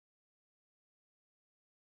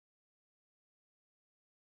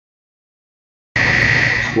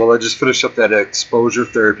Well, I just finished up that exposure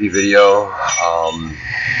therapy video.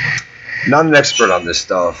 Not an expert on this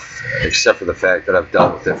stuff, except for the fact that I've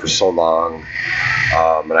dealt with it for so long.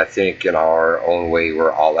 And I think in our own way,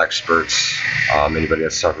 we're all experts. Anybody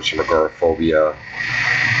that suffers from agoraphobia,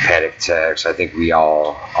 panic attacks, I think we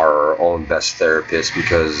all are our own best therapists,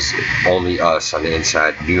 because only us on the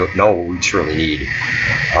inside know what we truly need.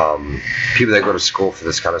 People that go to school for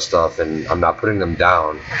this kind of stuff, and I'm not putting them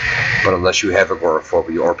down, but unless you have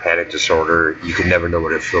agoraphobia or panic disorder, you can never know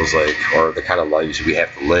what it feels like, or the kind of lives we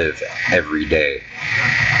have to live every day.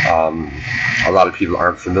 A lot of people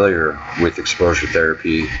aren't familiar with exposure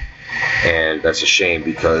therapy, and that's a shame,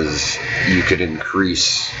 because you could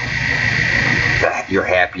increase your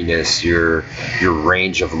happiness, your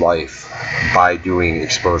range of life by doing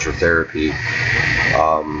exposure therapy.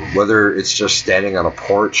 Whether it's just standing on a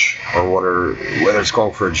porch, or whether it's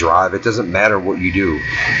going for a drive, it doesn't matter what you do,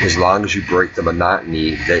 as long as you break the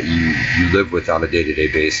monotony that you live with on a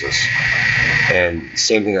day-to-day basis. And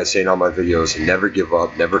same thing I say in all my videos: never give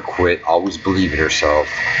up, never quit, always believe in yourself.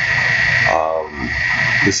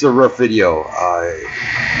 This is a rough video.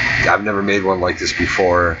 I've never made one like this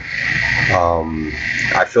before.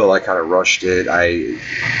 I feel I kind of rushed it.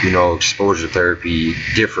 Exposure therapy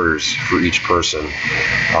differs for each person.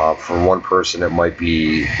 For one person, it might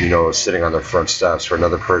be, sitting on their front steps. For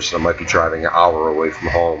another person, it might be driving an hour away from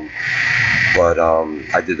home. But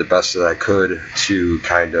I did the best that I could to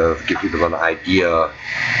kind of give people an idea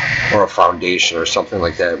or a foundation or something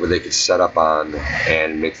like that where they could set up on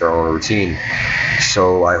and make their own routine.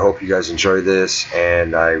 So I hope you guys enjoy this,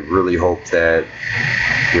 and I really hope that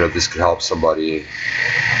this could help somebody,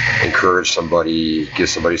 encourage somebody, give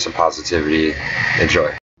somebody some positivity.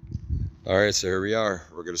 Enjoy. All right, so here we are.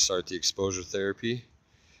 We're going to start the exposure therapy.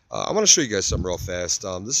 I want to show you guys something real fast.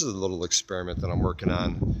 This is a little experiment that I'm working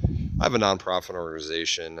on. I have a nonprofit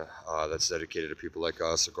organization that's dedicated to people like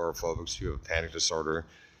us, agoraphobics, who have a panic disorder.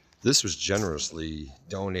 This was generously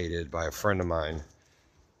donated by a friend of mine.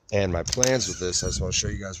 And my plans with this, I just want to show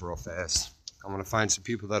you guys real fast. I'm going to find some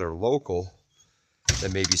people that are local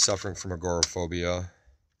that may be suffering from agoraphobia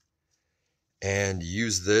and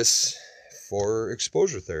use this for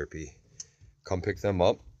exposure therapy. Come pick them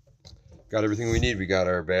up. Got everything we need. We got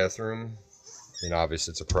our bathroom.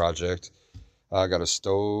 Obviously it's a project. Got a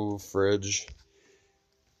stove, fridge.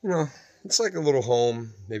 It's like a little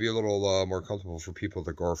home, maybe a little more comfortable for people with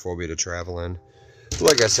agoraphobia to travel in. But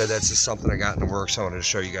like I said, that's just something I got in the works. I wanted to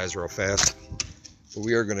show you guys real fast. But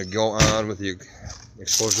we are going to go on with the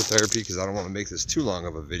exposure therapy, because I don't want to make this too long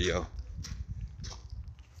of a video.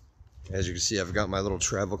 As you can see, I've got my little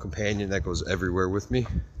travel companion that goes everywhere with me.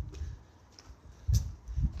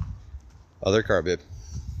 Other car, babe.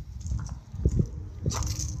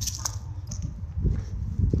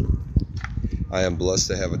 I am blessed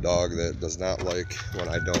to have a dog that does not like when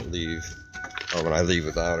I don't leave, or when I leave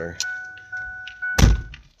without her.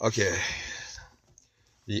 Okay.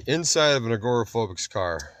 The inside of an agoraphobic's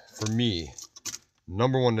car, for me,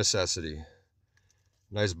 number one necessity: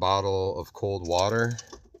 nice bottle of cold water,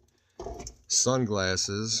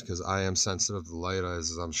 sunglasses, because I am sensitive to light,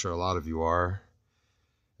 as I'm sure a lot of you are,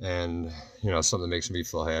 and something that makes me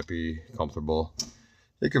feel happy, comfortable.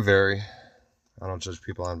 It could vary. I don't judge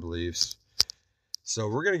people on beliefs. So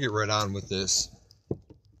we're going to get right on with this,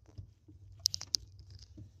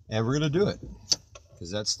 and we're going to do it, because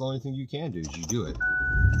that's the only thing you can do, is you do it.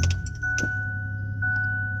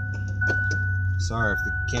 Sorry if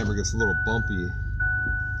the camera gets a little bumpy,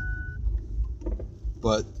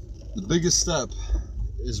 but the biggest step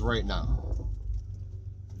is right now.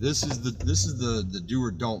 This is the do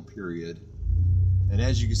or don't period. And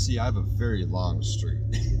as you can see, I have a very long street.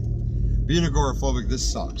 Being agoraphobic, this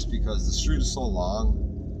sucks, because the street is so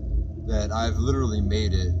long that I've literally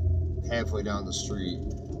made it halfway down the street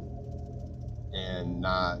and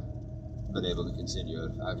not been able to continue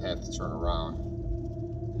it. I've had to turn around,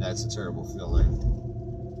 and that's a terrible feeling.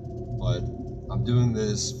 But I'm doing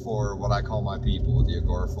this for what I call my people, the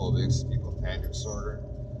agoraphobics, people with panic disorder.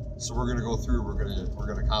 So we're gonna go through, we're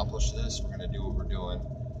gonna accomplish this, we're gonna do what we're doing.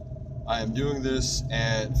 I am doing this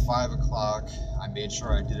at 5 o'clock. I made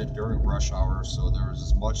sure I did it during rush hour, so there was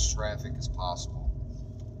as much traffic as possible.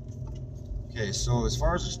 Okay, so as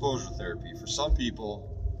far as exposure therapy, for some people,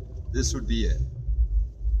 this would be it.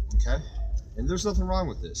 Okay? And there's nothing wrong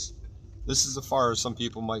with this. This is as far as some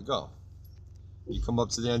people might go. You come up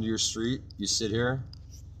to the end of your street, you sit here,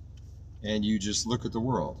 and you just look at the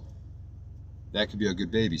world. That could be a good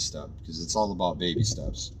baby step, because it's all about baby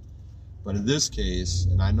steps. But in this case,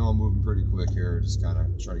 and I know I'm moving pretty quick here, just kind of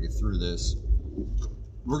trying to get through this,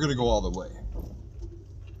 we're going to go all the way.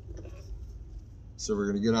 So we're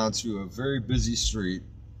going to get onto a very busy street.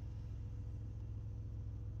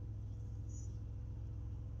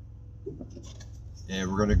 And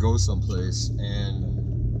we're going to go someplace,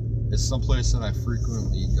 and it's someplace that I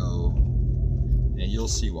frequently go, and you'll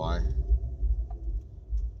see why.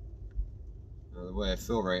 The way I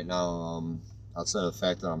feel right now, outside of the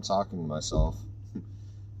fact that I'm talking to myself,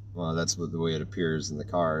 well, that's the way it appears in the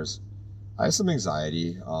cars. I have some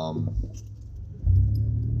anxiety,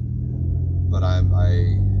 but I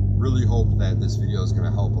really hope that this video is going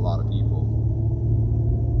to help a lot of people,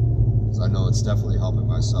 because I know it's definitely helping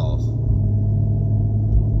myself.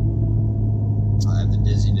 I have the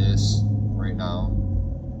dizziness right now,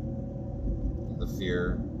 the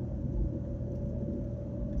fear.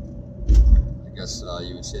 I guess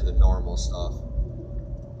you would say the normal stuff.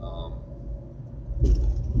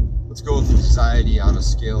 Let's go with anxiety on a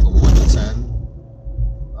scale of 1 to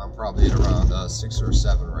 10. I'm probably at around 6 or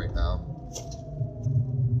 7 right now.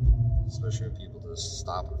 Especially when people just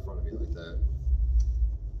stop in front of me like that.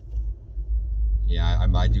 Yeah,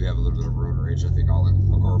 I do have a little bit of road rage. I think all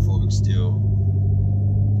agoraphobics do.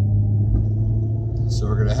 So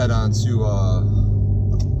we're gonna head on to,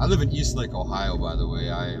 I live in East Lake, Ohio, by the way.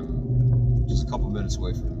 I am just a couple minutes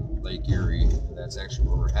away from Lake Erie. That's actually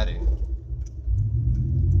where we're heading.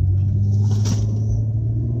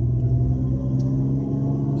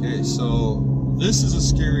 Okay, so this is a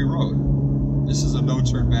scary road. This is a no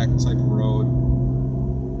turn back type of road.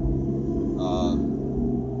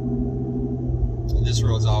 And this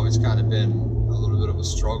road's always kind of been a little bit of a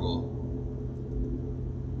struggle,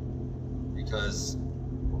 because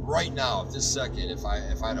right now, at this second, if I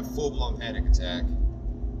had a full-blown panic attack,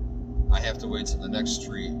 I have to wait till the next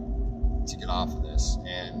street to get off of this.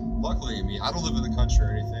 And luckily, I mean, I don't live in the country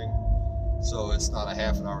or anything, so it's not a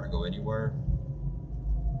half an hour to go anywhere.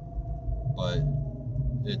 But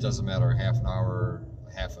it doesn't matter, a half an hour,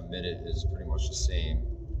 half a minute is pretty much the same.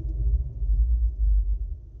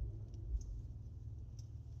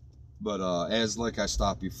 But as like I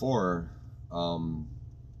stopped before,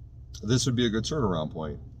 this would be a good turnaround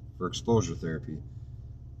point for exposure therapy.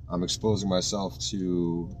 I'm exposing myself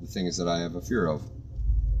to the things that I have a fear of.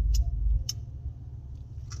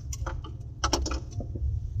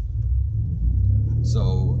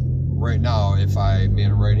 So right now, if I made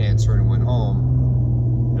a right-hand turn and went home,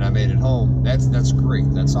 and I made it home, that's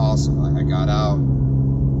great. That's awesome. I got out,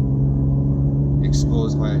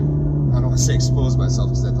 exposed I don't want to say expose myself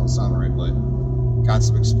because that don't sound right, but got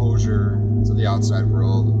some exposure to the outside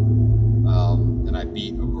world, and I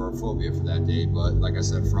beat agoraphobia for that day. But like I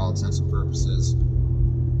said, for all intents and purposes,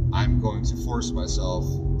 I'm going to force myself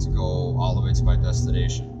to go all the way to my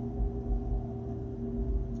destination,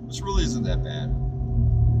 which really isn't that bad.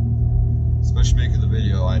 Especially making the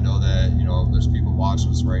video, I know that, you know, there's people watching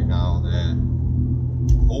this right now that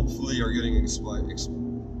hopefully are getting inspired.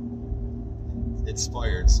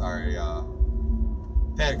 Sorry,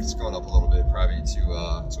 panic is going up a little bit, probably to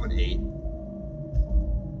an 8.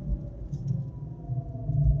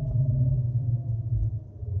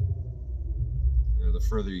 You know, the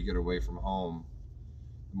further you get away from home,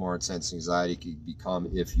 the more intense anxiety can become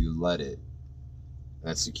if you let it.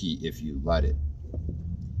 That's the key, if you let it.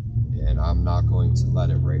 And I'm not going to let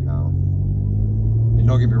it right now. And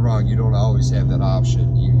don't get me wrong, you don't always have that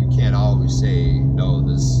option. You can't always say, no,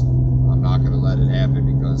 I'm not going to let it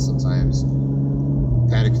happen, because sometimes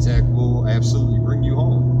panic attack will absolutely bring you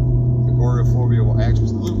home. Agoraphobia will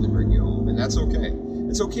absolutely bring you home, and that's okay.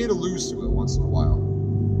 It's okay to lose to it once in a while.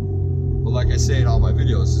 But like I say in all my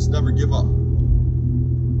videos, just never give up.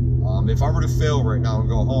 If I were to fail right now and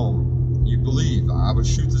go home, you believe I would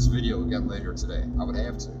shoot this video again later today. I would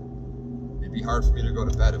have to. It'd be hard for me to go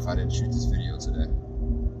to bed if I didn't shoot this video today.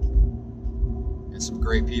 And some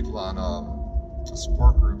great people on a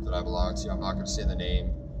support group that I belong to, I'm not going to say the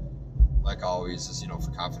name, like always, is, you know, for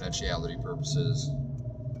confidentiality purposes,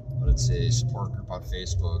 but it's a support group on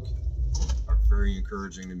Facebook, are very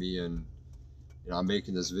encouraging to me, and you know, I'm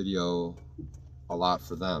making this video a lot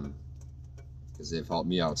for them because they've helped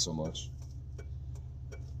me out so much.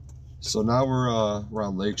 So now we're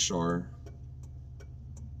on Lakeshore.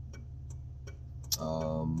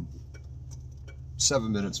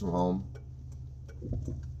 7 minutes from home.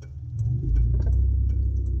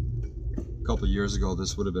 A couple of years ago,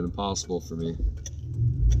 this would have been impossible for me.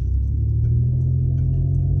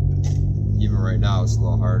 Even right now, it's a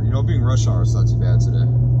little hard. You know, being rush hour, it's not too bad today.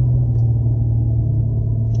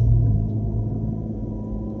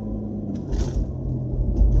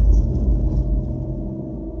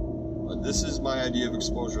 But this is my idea of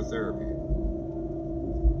exposure therapy.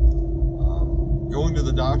 Going to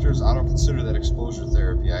the doctors, I don't consider that exposure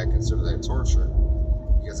therapy. I consider that torture.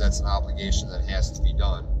 because that's an obligation that has to be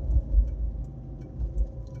done.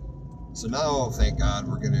 So now, thank God,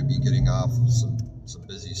 we're going to be getting off of some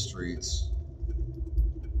busy streets.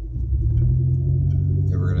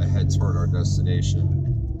 And we're going to head toward our destination.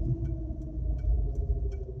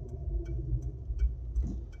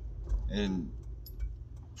 And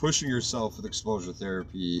pushing yourself with exposure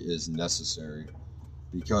therapy is necessary,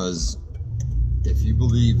 because if you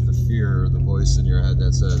believe the fear, the voice in your head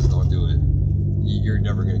that says don't do it, you're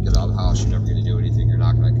never going to get out of the house, you're never going to do anything, you're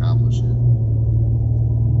not going to accomplish it.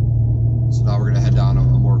 So now we're going to head down a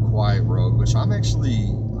more quiet road, which I actually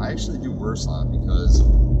do worse on, because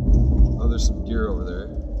there's some deer over there.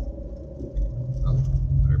 Oh,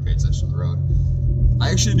 better pay attention to the road. I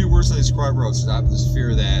actually do worse on these quiet roads, because I have this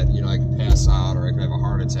fear that, I could pass out, or I could have a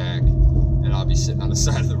heart attack, and I'll be sitting on the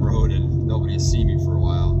side of the road and nobody will see me for a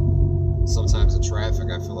while. Sometimes in traffic,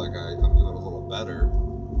 I feel like I'm doing a little better,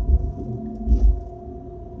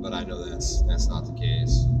 but I know that's not the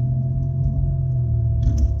case.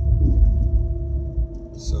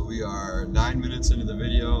 So we are 9 minutes into the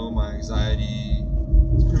video. My anxiety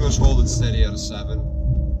is pretty much holding steady at a 7,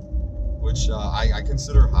 which I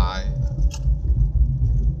consider high.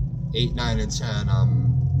 8, 9, and 10,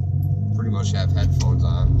 I'm pretty much have headphones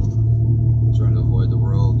on, trying to avoid the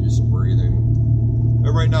world, do some breathing.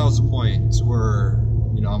 And right now is the point where,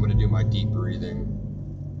 I'm going to do my deep breathing.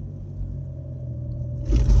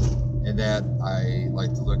 And that I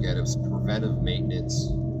like to look at as preventive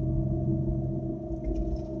maintenance.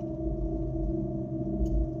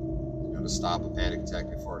 To stop a panic attack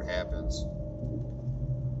before it happens.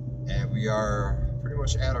 And we are pretty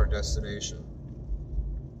much at our destination.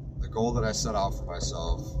 The goal that I set out for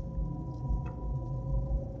myself,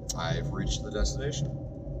 I've reached the destination.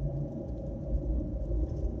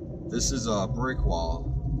 This is a brick wall.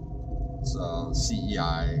 It's a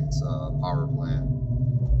CEI, it's a power plant.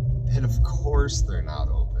 And of course they're not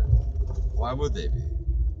open. Why would they be?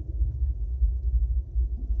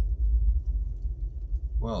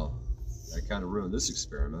 Well, I kind of ruined this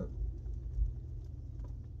experiment.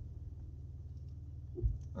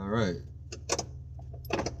 Alright.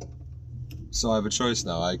 So I have a choice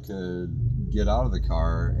now. I could get out of the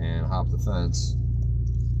car and hop the fence,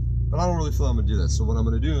 but I don't really feel I'm going to do that. So what I'm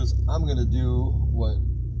going to do is I'm going to do what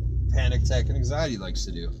panic attack and anxiety likes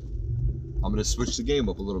to do. I'm going to switch the game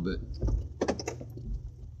up a little bit.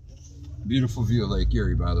 Beautiful view of Lake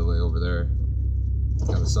Erie, by the way, over there.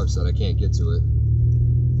 Kind of sucks that I can't get to it.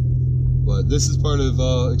 But this is part of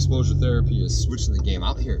exposure therapy, is switching the game.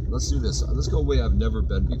 Out here, let's do this. Let's go a way I've never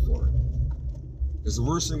been before. Because the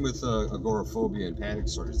worst thing with agoraphobia and panic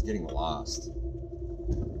disorder is getting lost.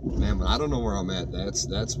 Man, when I don't know where I'm at, that's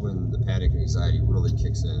when the panic and anxiety really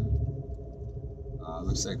kicks in.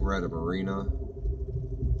 Looks like we're at a marina.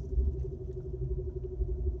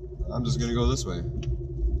 I'm just gonna go this way.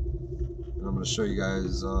 And I'm gonna show you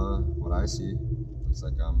guys what I see. Looks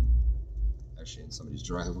like I'm actually in somebody's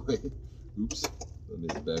driveway. Oops, let me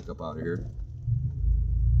back up out of here.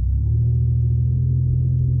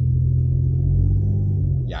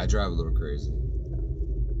 Yeah, I drive a little crazy.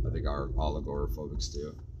 I think all agoraphobics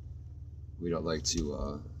do. We don't like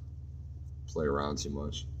to play around too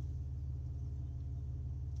much.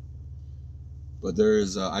 But there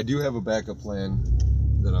is, I do have a backup plan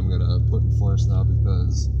that I'm gonna put in force now,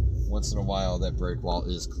 because once in a while that brake wall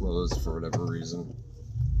is closed for whatever reason.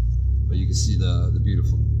 But you can see the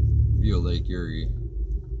beautiful view of Lake Erie.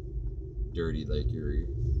 Dirty Lake Erie.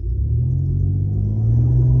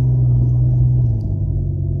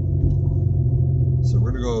 So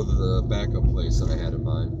we're gonna go to the backup place that I had in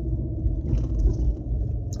mind.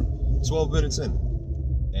 12 minutes in,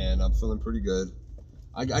 and I'm feeling pretty good.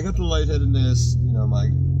 I got the lightheadedness,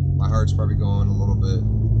 my heart's probably going a little bit.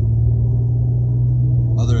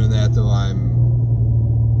 Other than that, though,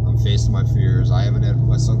 I'm facing my fears. I haven't had to put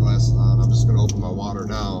my sunglasses on. I'm just gonna open my water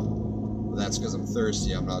now. But that's because I'm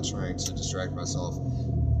thirsty. I'm not trying to distract myself.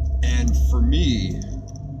 And for me,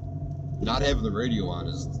 not having the radio on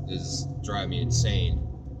is driving me insane.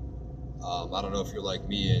 I don't know if you're like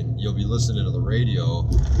me and you'll be listening to the radio,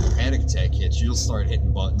 a panic attack hits, you'll start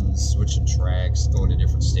hitting buttons, switching tracks, going to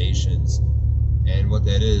different stations. And what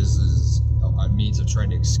that is a means of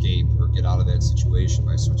trying to escape or get out of that situation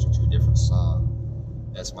by switching to a different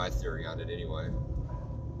song. That's my theory on it anyway.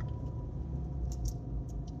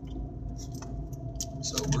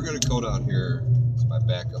 So we're gonna go down here to my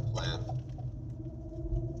backup plan.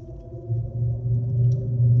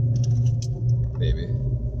 Maybe.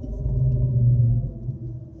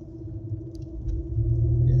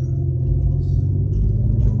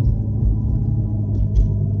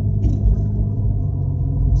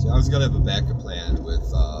 gotta have a backup plan with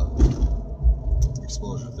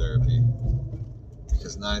exposure therapy,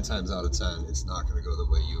 because 9 times out of 10 it's not going to go the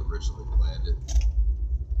way you originally planned it.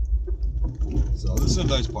 So this is a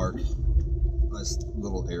nice park, nice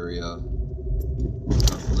little area.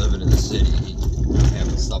 Living in the city,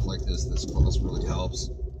 having stuff like this close really helps.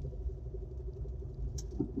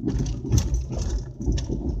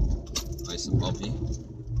 Nice and bumpy.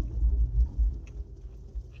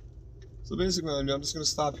 So basically, I'm just going to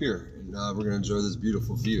stop here, and we're going to enjoy this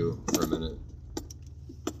beautiful view for a minute.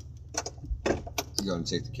 I'm going to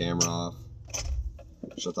take the camera off,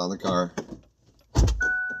 shut down the car.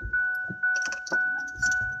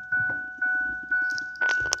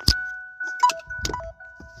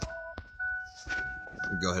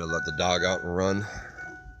 Go ahead and let the dog out and run.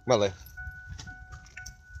 Come on, Lay.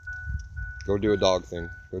 Go do a dog thing.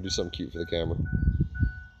 Go do something cute for the camera.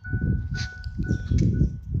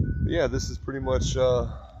 But yeah, this is pretty much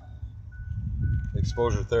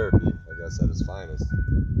exposure therapy, I guess, at its finest.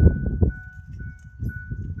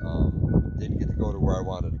 Didn't get to go to where I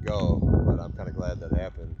wanted to go, but I'm kind of glad that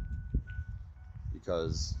happened,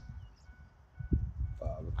 because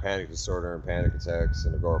with panic disorder and panic attacks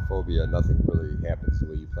and agoraphobia, nothing really happens the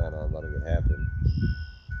way you plan on letting it happen.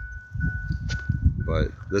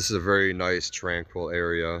 But this is a very nice, tranquil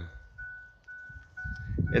area,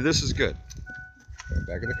 and this is good. Right,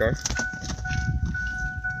 back in the car.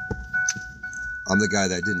 I'm the guy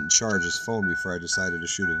that didn't charge his phone before I decided to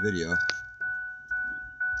shoot a video.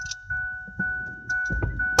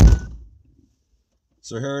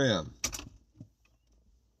 So here I am.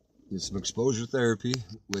 There's some exposure therapy,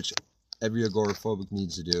 which every agoraphobic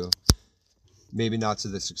needs to do. Maybe not to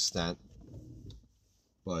this extent,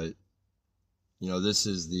 but you know, this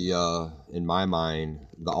is the, in my mind,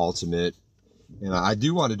 the ultimate. And I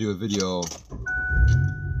do want to do a video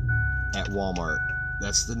at Walmart.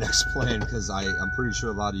 That's the next plan, because I'm pretty sure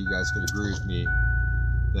a lot of you guys could agree with me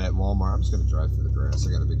that Walmart, I'm just going to drive through the grass,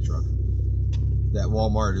 I got a big truck, that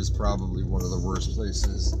Walmart is probably one of the worst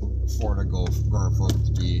places for an agoraphobic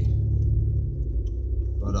to be.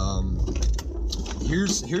 But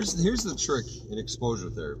here's the trick in exposure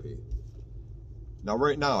therapy. Now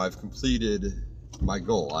right now I've completed my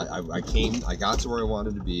goal. I got to where I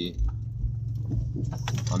wanted to be.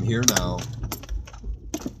 I'm here now.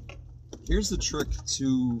 Here's the trick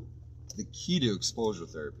to the key to exposure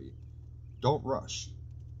therapy. Don't rush.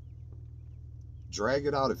 Drag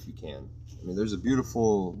it out if you can. I mean, there's a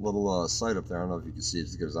beautiful little site up there. I don't know if you can see it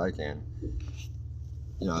as good as I can.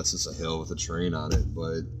 You know, it's just a hill with a train on it,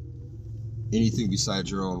 but anything besides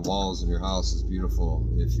your own walls in your house is beautiful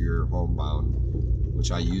if you're homebound,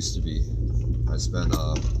 which I used to be. I spent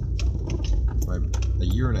a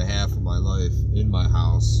year and a half of my life in my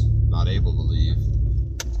house, not able to leave,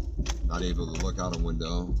 not able to look out a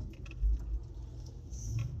window.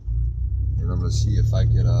 And I'm gonna see if I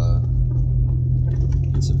could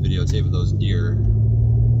get some videotape of those deer.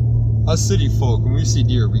 Us city folk, when we see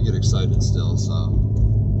deer, we get excited still, so.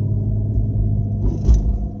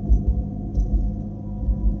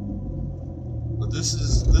 But this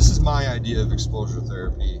is my idea of exposure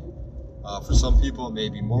therapy. For some people it may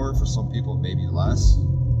be more, for some people it may be less.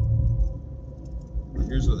 But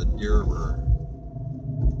here's where the deer were.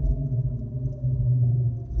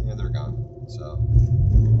 Yeah, they're gone. So,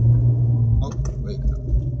 oh wait,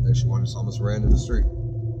 actually one just almost ran in the street.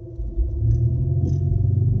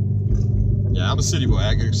 Yeah, I'm a city boy.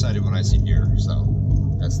 I get excited when I see deer, so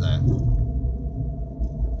that's that.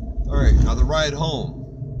 All right, now the ride home.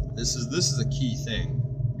 This is a key thing,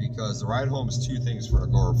 because the ride home is two things for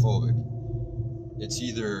an agoraphobic. It's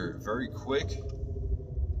either very quick,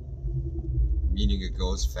 meaning it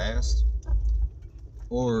goes fast,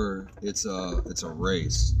 or it's a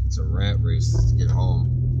race. It's a rat race to get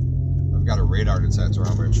home. I've got a radar detector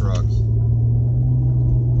on my truck.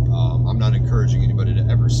 I'm not encouraging anybody to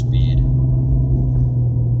ever speed,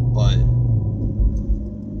 but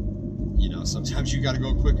you know, sometimes you got to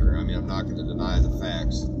go quicker. I mean, I'm not going to deny the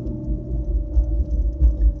facts.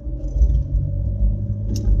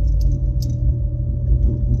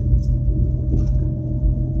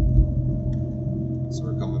 So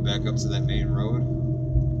we're coming back up to that main road.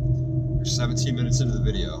 We're 17 minutes into the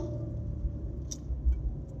video.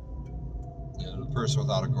 You know, the person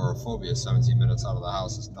without agoraphobia, 17 minutes out of the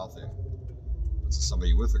house is nothing. But to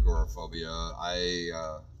somebody with agoraphobia,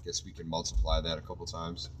 I guess we can multiply that a couple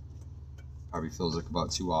times. Probably feels like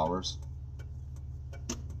about 2 hours.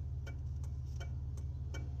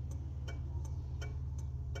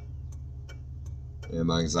 And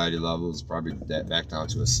my anxiety level is probably back down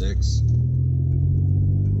to a 6.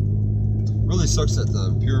 Really sucks that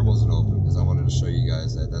the pier wasn't open, because I wanted to show you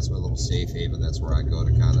guys that that's my little safe haven. That's where I go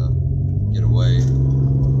to kind of get away.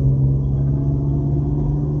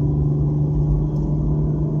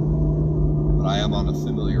 But I am on a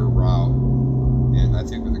familiar route, and I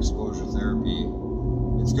think with exposure therapy,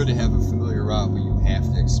 it's good to have a familiar route, but you have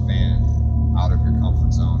to expand out of your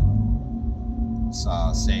comfort zone.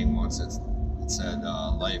 Saw a saying once, it said,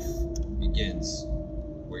 life begins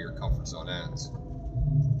where your comfort zone ends.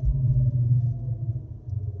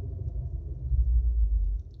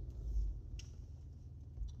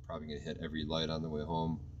 Probably gonna hit every light on the way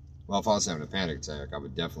home. Well, if I was having a panic attack, I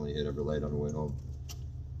would definitely hit every light on the way home.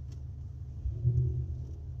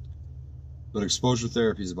 But exposure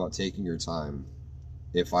therapy is about taking your time.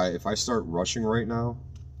 If I start rushing right now,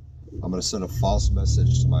 I'm gonna send a false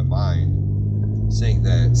message to my mind saying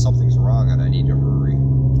that something's wrong and I need to hurry.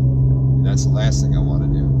 And that's the last thing I want to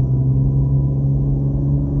do.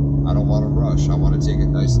 I don't want to rush. I want to take it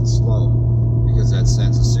nice and slow, because that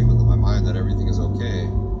sends a signal to my mind that everything is okay.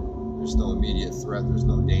 There's no immediate threat, there's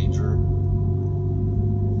no danger.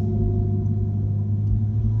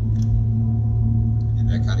 And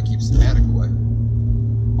that kind of keeps the panic away.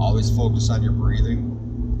 Always focus on your breathing.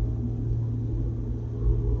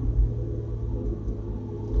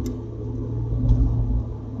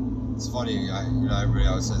 It's funny, everybody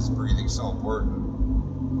always says breathing's so important.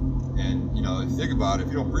 And, if you think about it,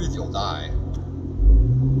 if you don't breathe, you'll die.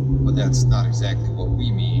 But that's not exactly what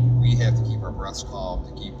we mean. We have to keep our breaths calm,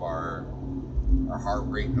 to keep our heart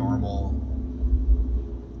rate normal.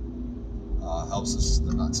 Helps us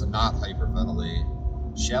to not hyperventilate.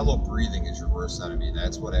 Shallow breathing is your worst enemy.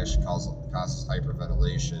 That's what actually causes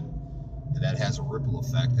hyperventilation. And that has a ripple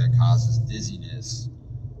effect that causes dizziness,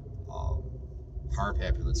 heart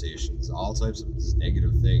palpitations, all types of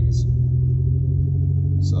negative things.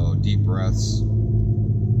 So deep breaths.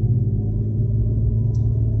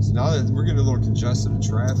 So now that we're getting a little congested in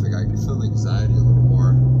traffic, I can feel the anxiety a little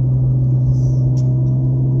more.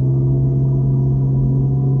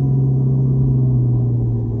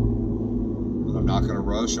 But I'm not going to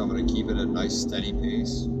rush. I'm going to keep it at a nice steady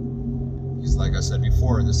pace. Because like I said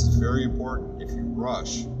before, this is very important. If you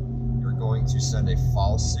rush, you're going to send a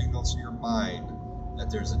false signal to your mind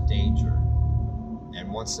that there's a danger.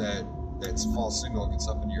 And once that false signal gets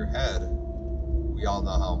up into your head, we all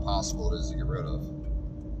know how impossible it is to get rid of.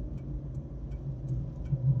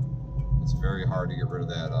 It's very hard to get rid of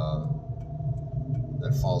that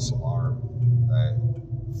false alarm, that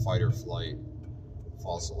fight or flight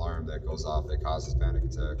false alarm that goes off that causes panic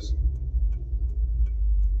attacks.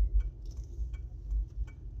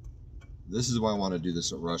 This is why I want to do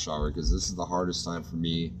this at rush hour, because this is the hardest time for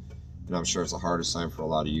me, and I'm sure it's the hardest time for a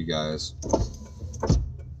lot of you guys.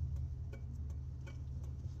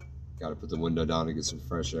 Got to put the window down to get some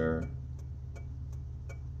fresh air.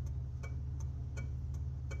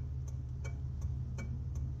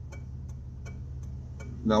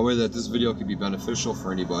 Now, the way that this video could be beneficial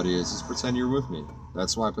for anybody is just pretend you're with me.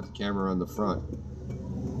 That's why I put the camera on the front.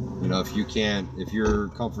 If your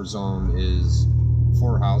comfort zone is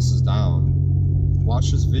 4 houses down,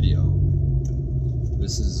 watch this video.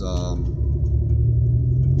 This is, I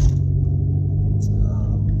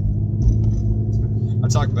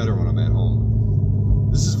talk better when I'm at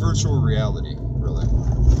home. This is virtual reality, really.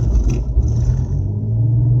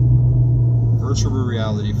 Virtual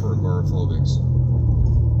reality for agoraphobics.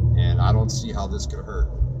 And I don't see how this could hurt.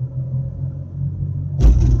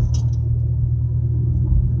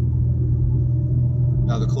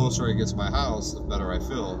 Now, the closer I get to my house, the better I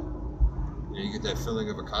feel. You get that feeling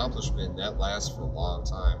of accomplishment, that lasts for a long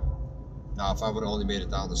time. Now, if I would have only made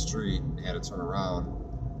it down the street and had to turn around,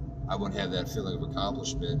 I wouldn't have that feeling of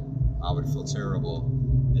accomplishment. I would feel terrible,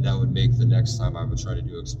 and that would make the next time I would try to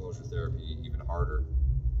do exposure therapy even harder.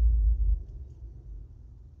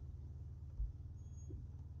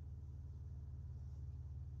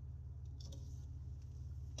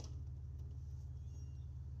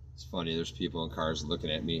 It's funny, there's people in cars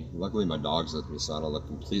looking at me. Luckily my dog's with me, so I don't look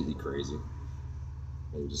completely crazy.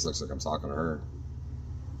 It just looks like I'm talking to her.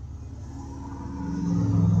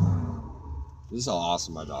 This is how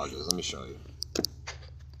awesome my dog is. Let me show you.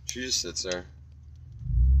 She just sits there.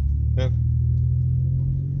 Yep.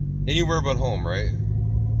 Anywhere but home, right?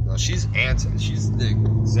 Now she's the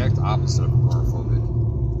exact opposite of agoraphobic.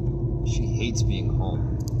 She hates being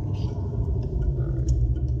home.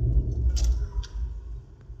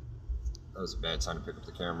 That was a bad time to pick up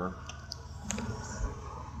the camera.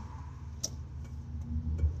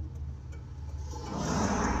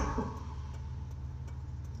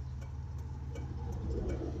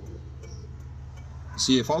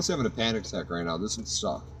 See, if I was having a panic attack right now, this would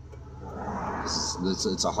suck.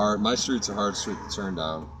 It's a hard. My street's a hard street to turn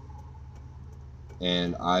down,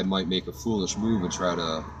 and I might make a foolish move and try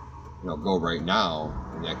to, go right now,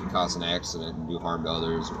 and that can cause an accident and do harm to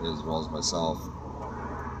others as well as myself.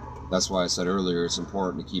 That's why I said earlier it's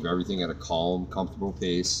important to keep everything at a calm, comfortable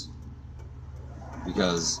pace,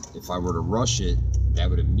 because if I were to rush it, that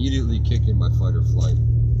would immediately kick in my fight or flight.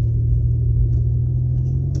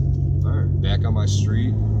 Alright, back on my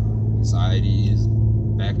street. Anxiety is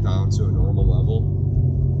back down to a normal level.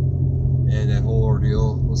 And that whole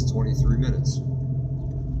ordeal was 23 minutes.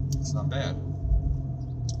 It's not bad.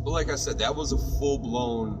 But like I said, that was a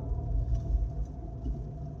full-blown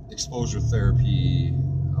exposure therapy.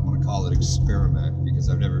 I'm going to call it experiment because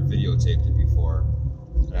I've never videotaped it before.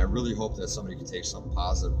 And I really hope that somebody can take something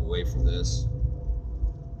positive away from this.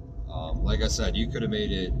 Like I said, you could have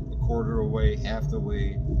made it a quarter away, half the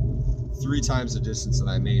way, 3 times the distance that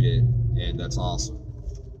I made it, and that's awesome.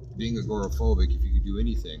 Being agoraphobic, if you could do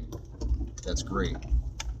anything, that's great.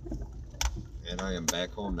 And I am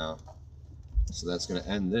back home now. So that's going to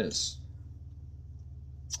end this.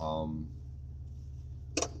 The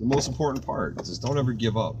most important part is don't ever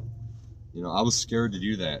give up. I was scared to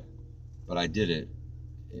do that, but I did it.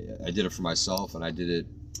 I did it for myself, and I did it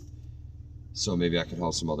so maybe I can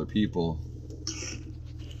help some other people.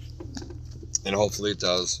 And hopefully it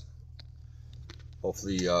does.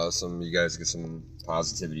 Hopefully some of you guys get some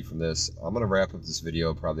positivity from this. I'm going to wrap up this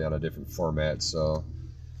video probably on a different format, so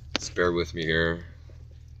just bear with me here.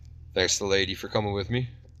 Thanks to the lady for coming with me.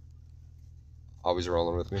 Always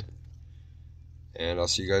rolling with me. And I'll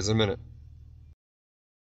see you guys in a minute.